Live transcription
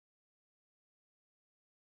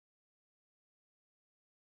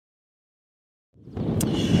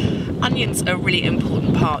Onions are a really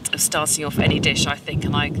important part of starting off any dish, I think,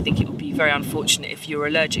 and I think it would be very unfortunate if you're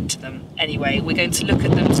allergic to them. Anyway, we're going to look at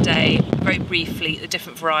them today, very briefly, the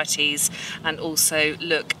different varieties, and also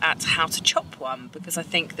look at how to chop one, because I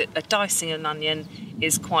think that dicing an onion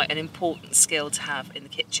is quite an important skill to have in the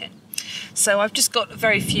kitchen. So I've just got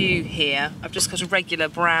very few here. I've just got a regular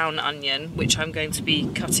brown onion, which I'm going to be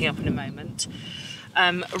cutting up in a moment.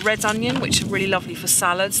 A red onion, which are really lovely for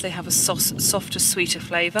salads. They have a softer, sweeter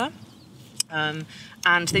flavour.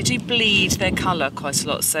 And they do bleed their colour quite a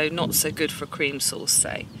lot, so not so good for cream sauce,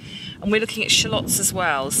 say. And we're looking at shallots as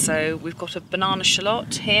well. So we've got a banana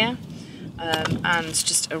shallot here, and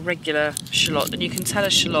just a regular shallot. And you can tell a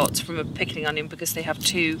shallot from a pickling onion because they have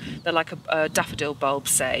two. They're like a daffodil bulb,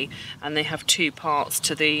 say, and they have two parts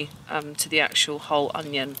to the actual whole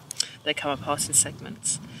onion. They come apart in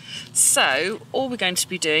segments. So all we're going to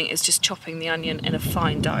be doing is just chopping the onion in a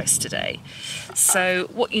fine dice today. So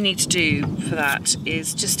what you need to do for that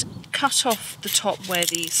is just cut off the top where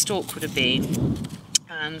the stalk would have been,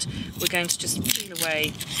 and we're going to just peel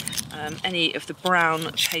away any of the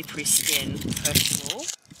brown papery skin first of all.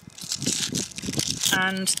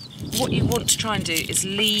 And what you want to try and do is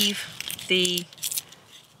leave the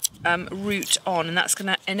root on, and that's going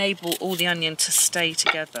to enable all the onion to stay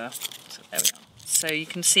together. So there we are. So you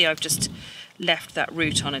can see I've just left that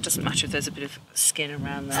root on. It doesn't matter if there's a bit of skin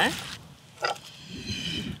around there.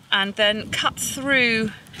 And then cut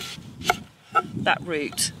through that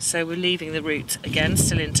root. So we're leaving the root again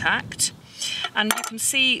still intact. And you can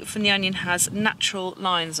see from the onion has natural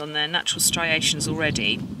lines on there, natural striations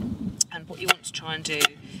already. And what you want to try and do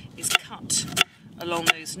is cut along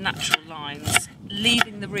those natural lines,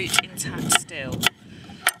 leaving the root intact still.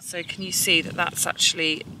 So can you see that that's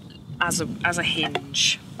actually as a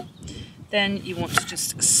hinge. Then you want to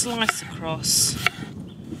just slice across,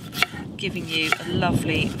 giving you a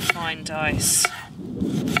lovely fine dice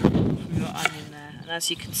from your onion there. And as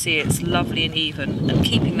you can see, it's lovely and even, and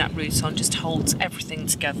keeping that root on just holds everything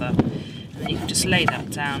together. And then you can just lay that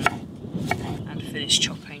down and finish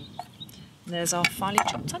chopping. And there's our finely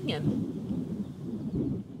chopped onion.